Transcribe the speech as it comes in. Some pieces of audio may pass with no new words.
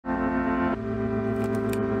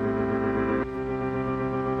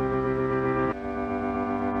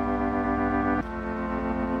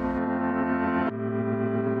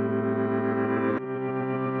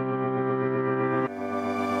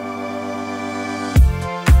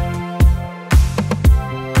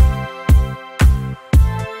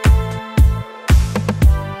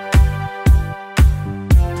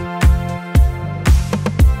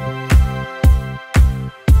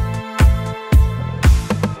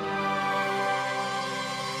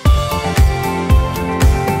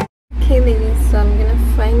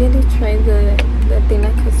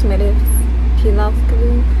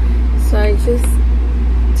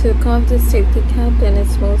just took off the safety cap and it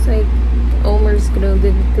smells like Elmer's glue,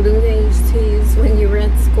 the glue they used to use when you were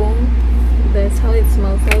at school. That's how it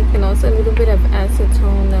smells like. And also a little bit of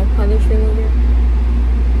acetone, nail polish remover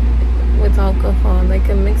with alcohol, like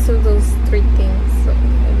a mix of those three things. So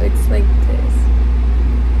it looks like this.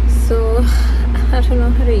 So I don't know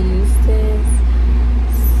how to use this,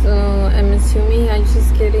 so I'm assuming I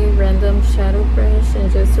just get a random shadow brush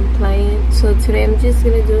and just apply it. So today I'm just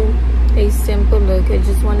gonna do a simple look. I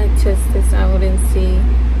just want to test this out and see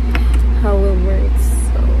how it works.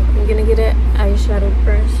 So I'm gonna get an eyeshadow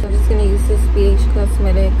brush. I'm just gonna use this BH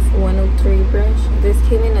Cosmetics 103 brush. This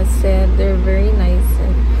came in a set. They're very nice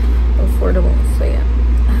and affordable. So yeah,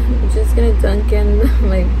 I'm just gonna dunk in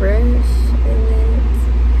my brush in it.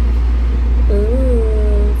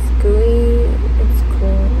 Ooh, it's gooey. It's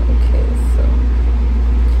cool. Okay, so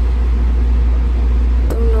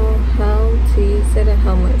I don't know how to use it and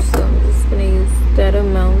how much, so I'm just gonna use that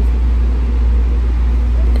amount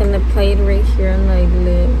and apply it right here on my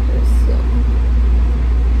lid. So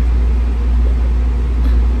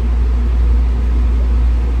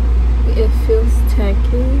it feels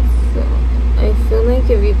tacky, so I feel like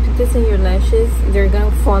if you put this in your lashes, they're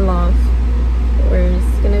gonna fall off, or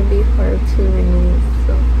it's gonna be hard to remove.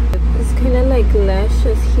 So it's kind of like lash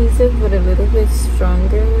adhesive, but a little bit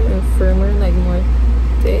stronger and firmer, like more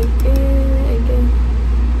thick, I guess.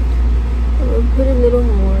 I will put a little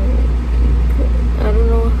more. I don't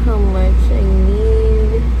know how much I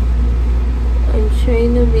need. I'm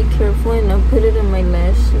trying to be careful and not put it in my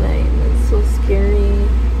lash line. It's so scary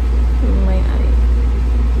in my eye.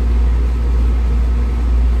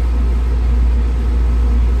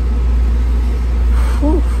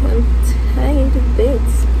 I'm tired, a bit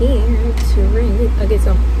scared to read. Okay,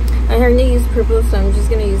 so I hardly use purple, so I'm just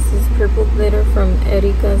gonna use this purple glitter from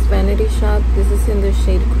Erika's Vanity Shop. This is in the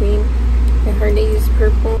shade Queen. I hardly use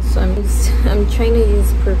purple, so I'm trying to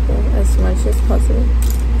use purple as much as possible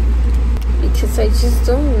because I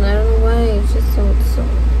don't know why, I just don't.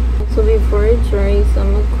 So before it dries,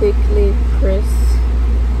 I'm gonna quickly press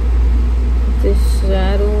the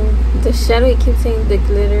shadow. I keep saying the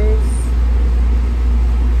glitters.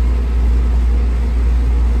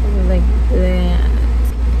 Like that.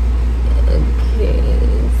 Okay,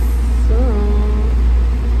 so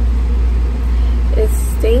it's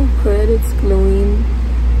staying put, it's gluing,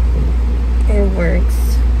 it works.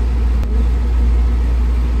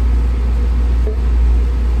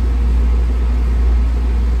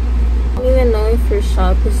 I don't even know if your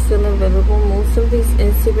shop is still available. Most of these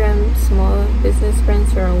Instagram small business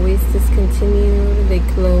brands are always discontinued, they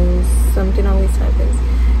close, something always happens.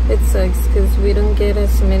 It sucks because we don't get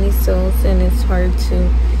as many sales and it's hard to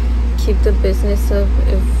keep the business up.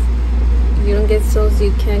 If you don't get sales,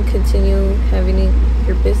 you can't continue having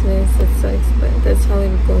your business. It sucks, but that's how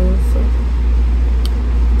it goes. So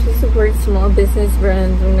just support small business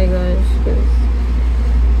brands. Oh my gosh, because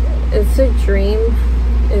it's a dream.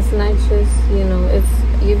 It's not just, you know,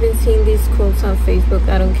 you've been seeing these quotes on Facebook,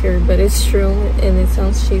 I don't care, but it's true and it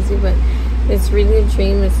sounds cheesy, but it's really a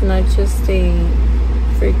dream. It's not just a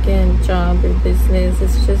freaking job or business.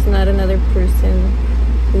 It's just not another person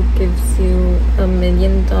who gives you $1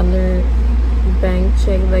 million bank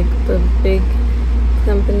check like the big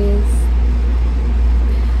companies.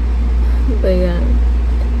 But yeah,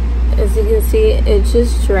 as you can see, it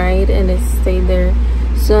just dried and it stayed there.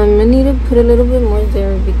 So I'm gonna need to put a little bit more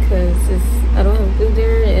there because I don't have glue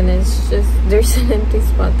there, and it's just there's an empty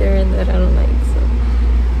spot there that I don't like.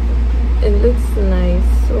 So it looks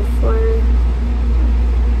nice so far.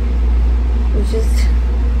 You just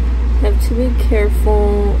have to be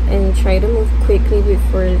careful and try to move quickly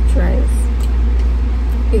before it dries,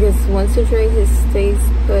 because once it dries it stays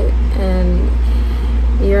put, and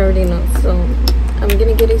you already know. So I'm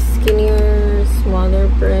gonna get a skinnier, smaller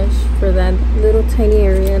brush for that little tiny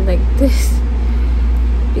area like this,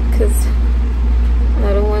 because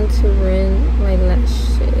I don't want to ruin my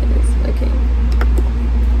lashes. Okay,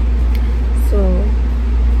 so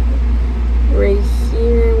right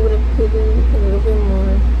here I'm gonna put in a little bit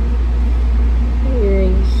more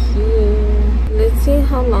right here. Let's see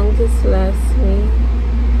how long this lasts me,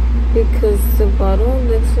 because the bottle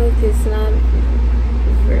looks like it's not,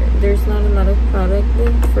 there's not a lot of product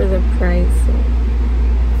left for the price, so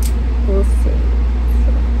we'll see.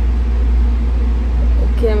 So,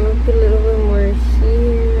 okay, I'm gonna put a little bit more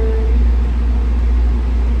here.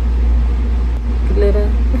 Glitter.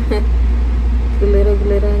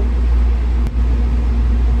 glitter.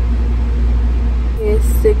 It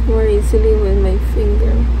stick more easily with my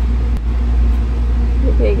finger.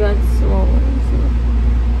 Okay, I got small ones.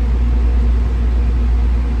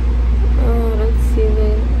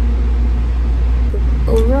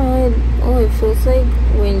 just like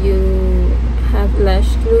when you have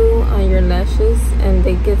lash glue on your lashes and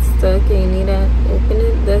they get stuck and you need to open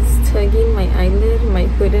it. That's tugging my eyelid, my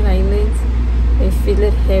hooded eyelids. I feel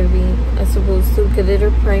it heavy. As opposed to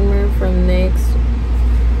glitter primer from NYX.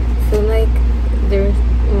 I feel like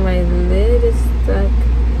my lid is stuck.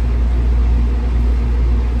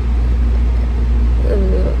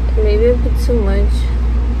 Maybe I put too much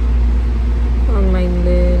on my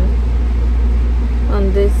lid,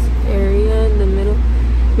 on this area in the middle.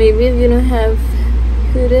 Maybe if you don't have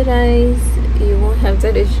hooded eyes, you won't have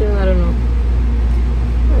that issue. I don't know.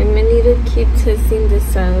 I may need to keep testing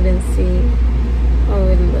this out and see how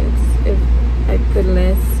it looks if I put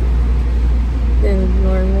less than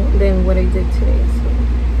normal than what I did today. So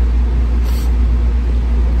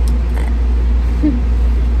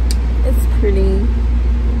it's pretty,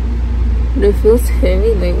 but it feels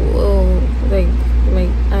heavy. Like, whoa, like my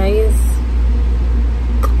eyes,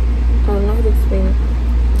 I don't know how to explain it.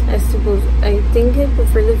 I think I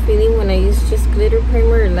prefer the feeling when I use just glitter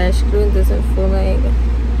primer or lash glue. It doesn't feel like,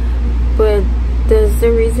 but there's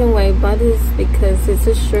the reason why I bought this, because it's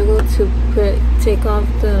a struggle to take off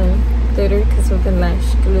the glitter because of the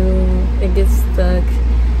lash glue. It gets stuck.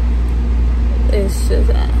 It's just,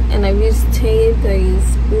 and I've used tape, I use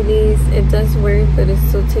spoolies. It does work, but it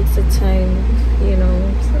still takes the time, you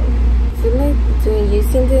know. So I feel like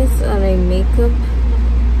using this on a makeup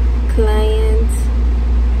client,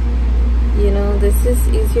 you know, this is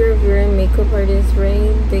easier if you're a makeup artist,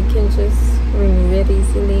 right? They can just remove it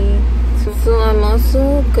easily. So I'm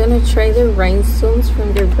also gonna try the rhinestones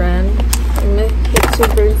from their brand. I'm gonna hit 2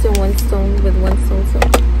 birds in 1 stone with 1 stone. So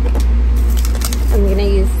I'm gonna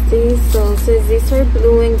use these. So it says these are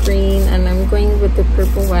blue and green, and I'm going with the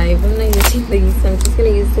purple vibe. I'm not using these. I'm just gonna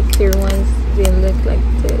use the clear ones. They look like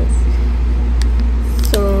this.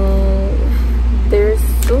 So they're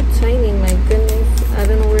so tiny, my goodness. I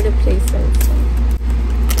don't know where to place them. So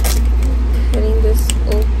cutting this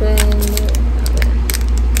open.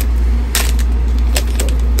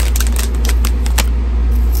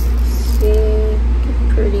 See,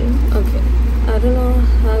 pretty. Okay. I don't know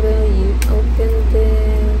how to open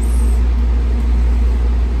this.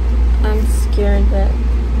 I'm scared that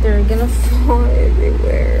they're gonna fall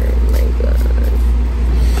everywhere. Oh my god.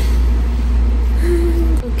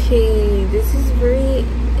 Okay, this is very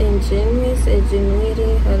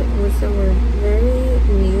ingenuity, what's the word? Very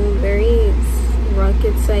new, very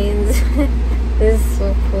rocket science. This is so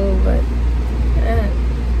cool, but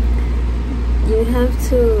you have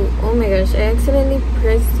to, oh my gosh, I accidentally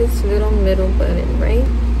pressed this little middle button, right?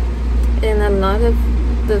 And a lot of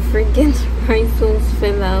the freaking rhinestones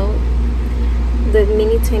fell out. The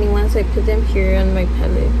mini tiny ones, I put them here on my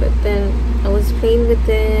palette, but then I was playing with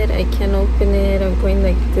it. I can't open it. I'm going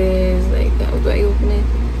like this, like how do I open it?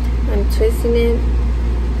 I'm twisting it,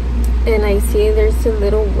 and I see there's a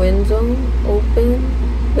little window open.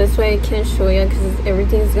 That's why I can't show you, because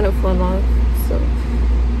everything's gonna fall off. So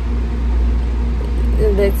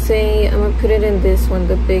let's say I'm gonna put it in this one,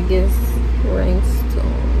 the biggest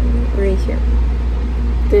rhinestone right here,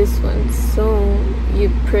 this one. So you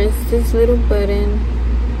press this little button,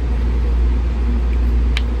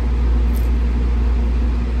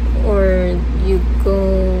 or you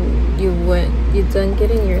don't get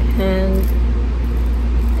in your hand,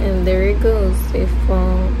 and there it goes, they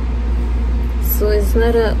fall. So it's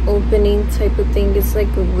not an opening type of thing, it's like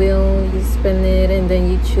a wheel. You spin it and then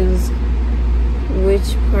you choose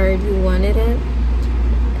which part you want it at.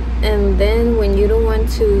 And then when you don't want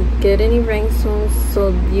to get any rhinestones,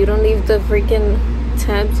 so you don't leave the freaking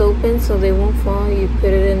tabs open so they won't fall, you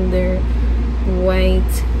put it in their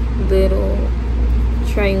white little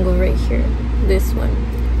triangle right here, this one,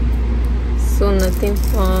 so nothing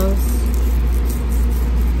falls.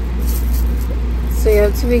 So you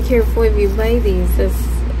have to be careful if you buy these. That's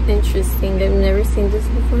interesting. I've never seen this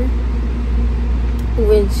before,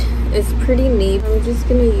 which is pretty neat. I'm just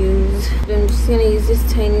gonna use this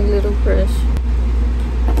tiny little brush.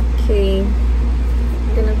 Okay,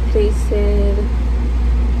 I'm gonna place it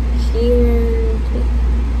here.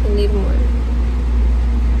 I need more.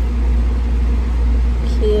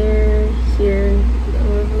 Here, 3,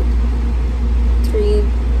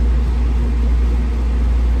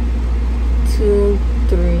 2,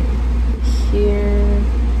 3. Here.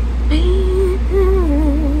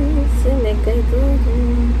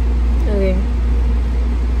 Okay.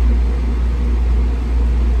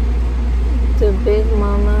 The big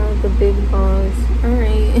mama, the big boss.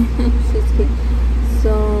 Alright. She's cute.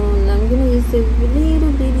 So now I'm gonna use the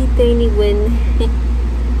little bitty tiny one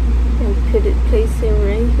and place it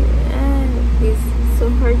right here. It's so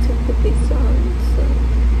hard to put this on. So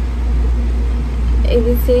I've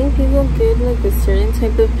been seeing people get like a certain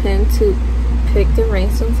type of pen to pick the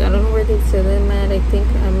rhinestones. I don't know where they sell them at. I think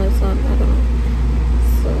Amazon. I don't know.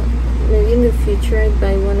 So maybe in the future I'd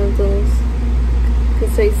buy one of those,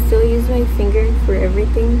 because I still use my finger for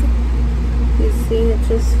everything. You see, it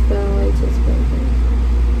just fell. I just went there.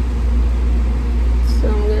 So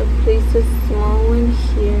I'm gonna place a small one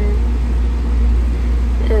here,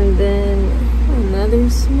 and then another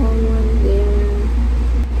small one there.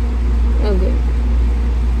 Okay.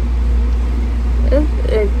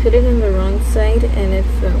 I put it on the wrong side and it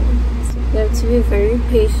fell. You have to be very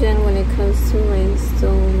patient when it comes to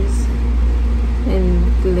rhinestones and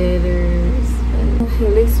glitters. And it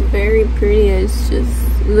looks very pretty. It's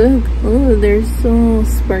just, look, oh, they're so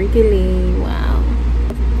sparkly. Wow.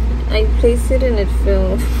 I placed it and it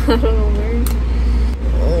fell. I don't know where.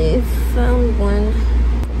 I found one.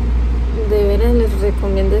 De veras les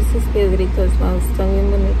recomiendo estas piedritas. Wow, están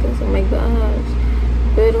bien bonitas. Oh my gosh.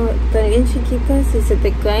 Pero están bien chiquitas y se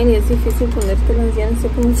te caen y es difícil ponértelas. Ya no sé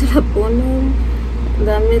cómo se la ponen.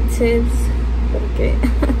 Dame tips, porque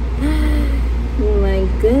my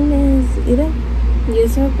goodness, mira, ya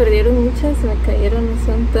se me perdieron muchas, se me cayeron, no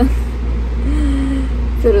son tan.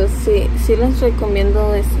 Pero sí les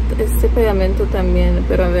recomiendo este pegamento también.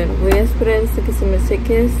 Pero a ver, voy a esperar hasta que se me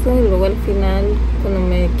seque esto y luego al final, cuando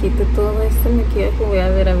me quite todo este maquillaje, voy a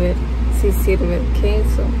ver si sirve. Okay,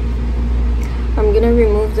 so I'm gonna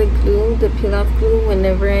remove the glue, the peel-off glue,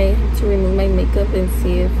 whenever I have to remove my makeup and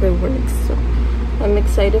see if it works. So I'm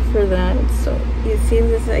excited for that. So you see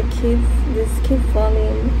this, this keep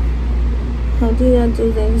falling. How do y'all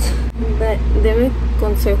do this? But deme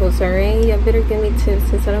consejos, alright? Y'all better give me tips,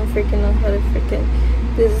 since I don't freaking know how to freaking.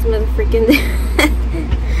 This is motherfreaking.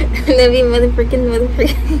 Let me motherfreaking.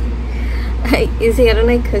 You see, I don't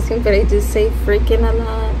like cussing, but I do say freaking a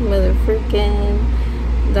lot. Motherfreaking.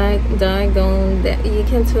 Daggone. You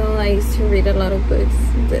can tell I used to read a lot of books.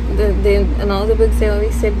 In all the books they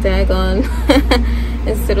always say daggone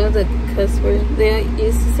instead of the cuss words. They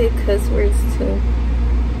used to say cuss words too,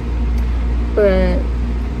 but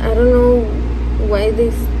I don't know why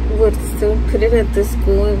they would still put it at the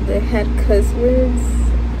school if they had cuss words.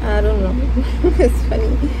 I don't know. It's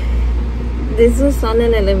funny. This was on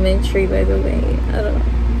in elementary, by the way. I don't know.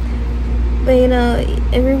 But you know,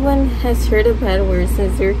 everyone has heard a bad word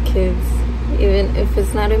since they're kids, even if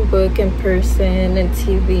it's not in book, in person, and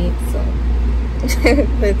TV. So,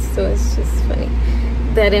 but still, it's just funny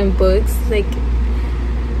that in books, like,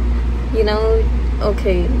 you know.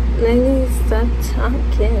 Okay, let me stop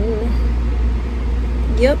talking.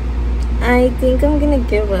 Yep, I think I'm gonna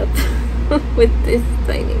give up with this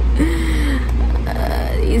styling.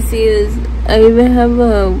 You see this? I even have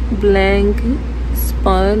a blank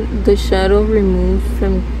spot, the shadow removed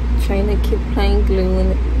from trying to keep applying glue in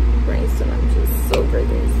the rhinestone. I'm just so over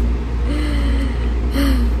this.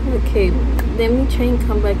 Okay, let me try and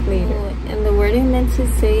come back later. And the word I meant to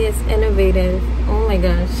say is innovative. Oh my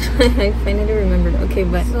gosh, I finally remembered. Okay,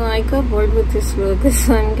 but so I got bored with this look,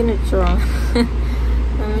 so I'm gonna draw. I'm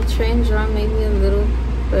gonna try and draw maybe a little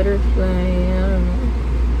butterfly. I don't know.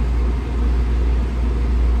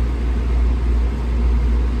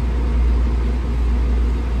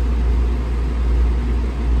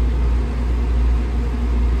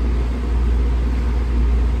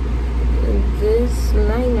 This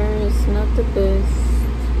liner is not the best.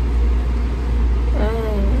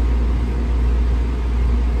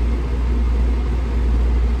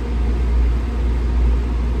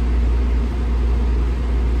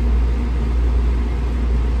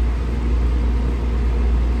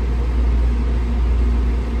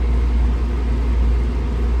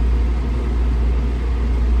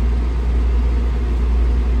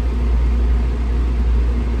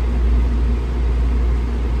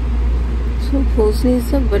 Supposedly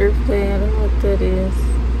it's a butterfly. I don't know what that is.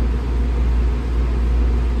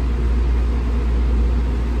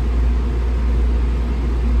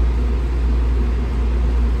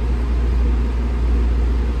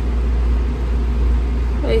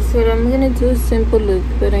 I said I'm gonna do a simple look,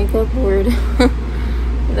 but I got bored.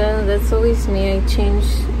 That's always me. I change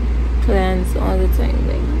plans all the time.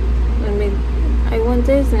 Like, I want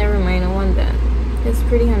this, never mind, I want that. It's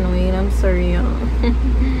pretty annoying. I'm sorry, y'all.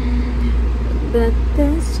 But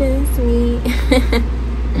that's just me.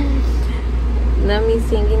 Not me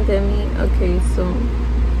singing to me. Okay, so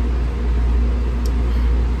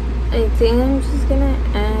I think I'm just gonna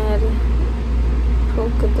add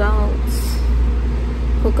polka dots.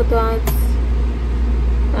 Polka dots.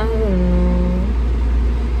 I don't know.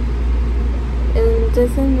 It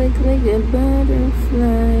doesn't look like a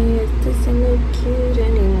butterfly. It doesn't look cute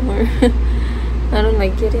anymore. I don't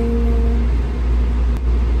like it anymore.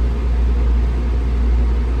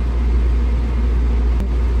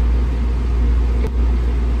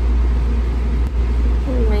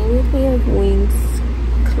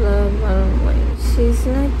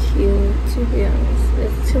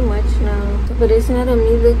 But it's not a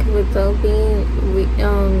me look without being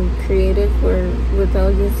creative or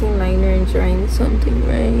without using liner and drawing something,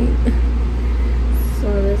 right? So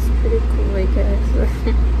that's pretty cool, I guess.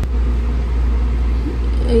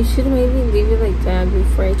 I should maybe leave it like that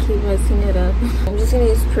before I keep messing it up. I'm just gonna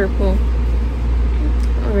use purple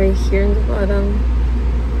right here in the bottom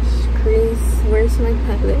crease. Where's my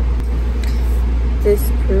palette? This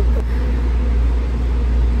purple.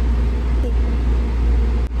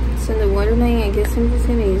 So in the waterline, I guess I'm just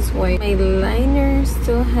gonna use white. My liner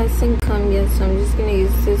still hasn't come yet, so I'm just gonna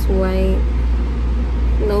use this white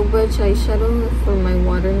no budge eyeshadow for my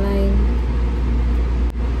waterline.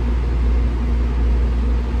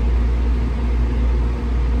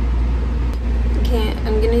 Okay,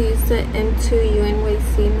 I'm gonna use the M2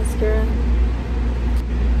 UNYC mascara.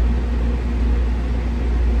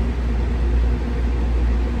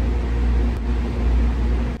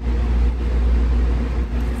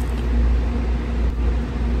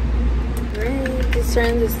 These are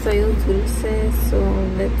in the style dulce, so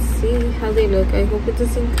let's see how they look. I hope it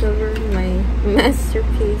doesn't cover my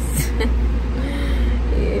masterpiece.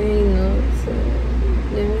 You know, so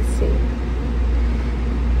let me see.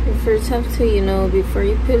 You first have to, you know, before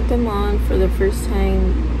you put them on for the first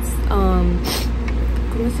time,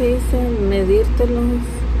 ¿cómo se dice? Medírtelos,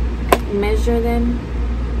 measure them.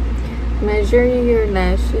 Measure your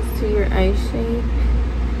lashes to your eye shape.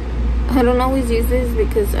 I don't always use this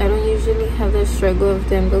because I don't usually have the struggle of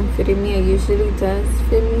them don't fitting me. It usually does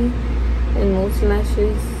fit me in most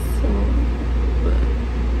lashes. So,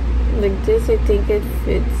 like this, I think it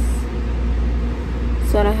fits.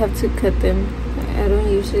 So I don't have to cut them. I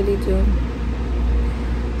don't usually do.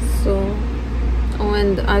 So, oh,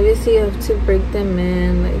 and obviously you have to break them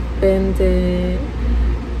in, like bend it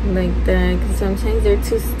like that. Because sometimes they're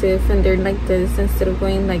too stiff and they're like this instead of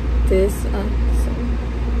going like this up.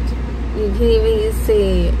 You can even use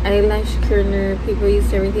the eyelash curler. People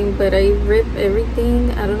use everything, but I rip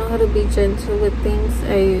everything. I don't know how to be gentle with things.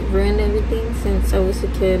 I ruin everything since I was a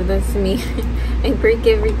kid. That's me. I break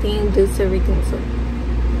everything, lose everything. So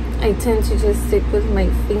I tend to just stick with my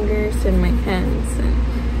fingers and my hands,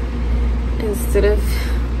 and instead of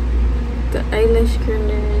the eyelash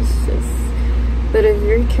curlers. But if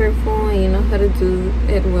you're careful and you know how to do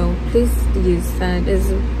it well, please use that. It's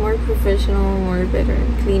more professional, more better,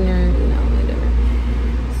 cleaner, you know, whatever.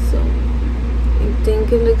 So I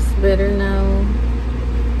think it looks better now.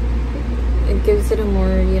 It gives it a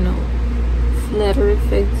more, you know, flatter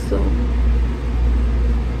effect. So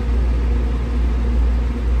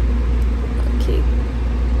okay,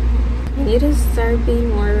 I need to start being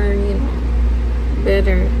more, you know,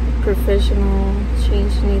 better, professional,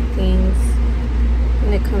 change new things.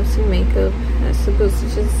 When it comes to makeup, as opposed to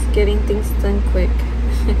just getting things done quick.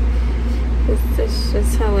 That's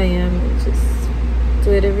just how I am. Just do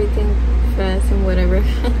it everything fast and whatever.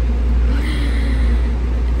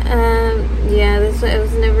 Yeah, that's why I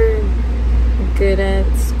was never good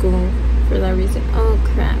at school for that reason. Oh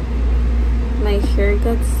crap, my hair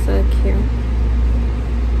got stuck here.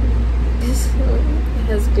 This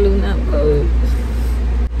has glue now. Oh.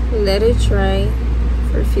 Let it dry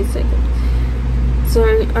for a few seconds. So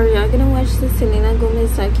are y'all gonna watch the Selena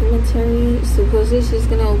Gomez documentary? Supposedly she's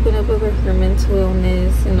gonna open up about her mental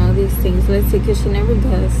illness and all these things. Let's see, because she never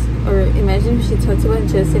does. Or imagine if she talks about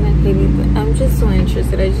Justin and Haley. But I'm just so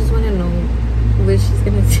interested. I just want to know what she's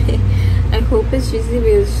gonna say. I hope it's juicy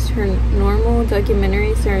because her normal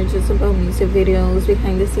documentaries are just about music videos,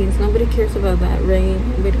 behind the scenes. Nobody cares about that, right?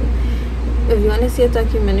 Nobody. If you want to see a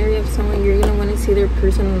documentary of someone, you're gonna want to see their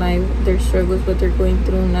personal life, their struggles, what they're going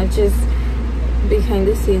through, not just behind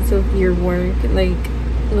the scenes of your work. Like,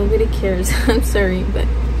 nobody cares. I'm sorry, but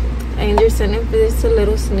I understand if it's a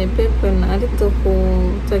little snippet, but not the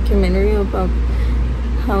whole documentary about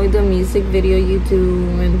how the music video you do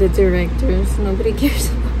and the directors. Nobody cares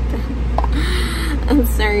about that. I'm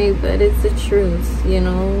sorry, but it's the truth, you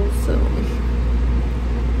know. So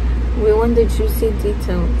we want the juicy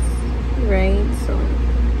details, right? So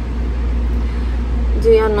do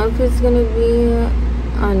y'all know if it's gonna be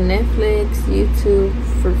on Netflix, YouTube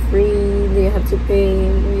for free? Do you have to pay,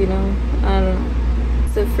 you know? I don't know.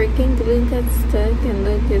 The freaking glue got stuck, and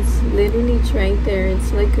look, it's literally right there.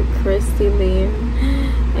 It's like a crusty layer.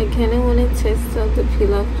 I kind of want to test out the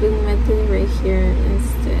peel off glue method right here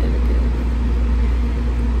instead.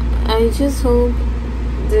 I just hope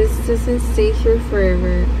this doesn't stay here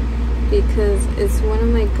forever, because it's one of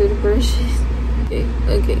my good brushes.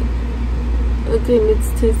 Okay, let's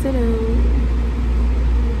test it out.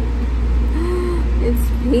 It's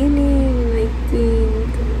peeling, I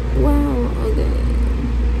think. Wow, okay.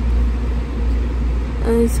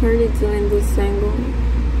 It's hard to do in this angle.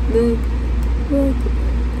 Look.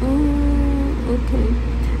 Oh, okay.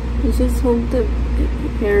 I just hope the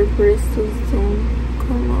hair bristles don't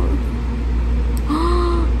come off.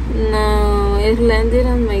 No, it landed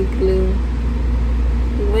on my glue.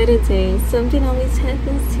 What a day. Something always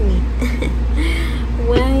happens to me.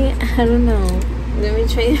 Why? I don't know. Let me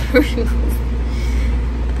try to remove.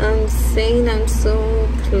 I'm saying I'm so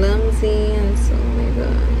clumsy and so, oh my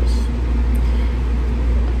gosh.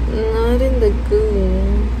 Not in the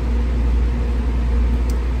glue.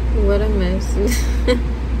 What a mess.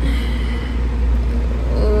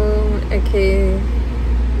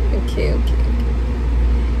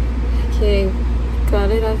 Okay,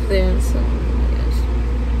 got it up there, so oh my gosh.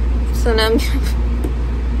 So now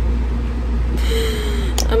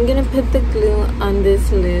I'm gonna put the glue on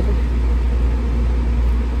this lid.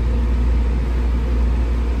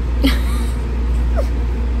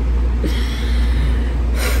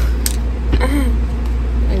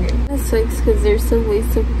 Okay. That sucks because there's a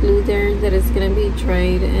waste of glue there that is gonna be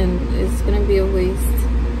dried and it's gonna be a waste.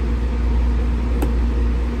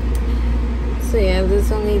 So yeah,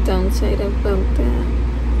 there's only downside about that.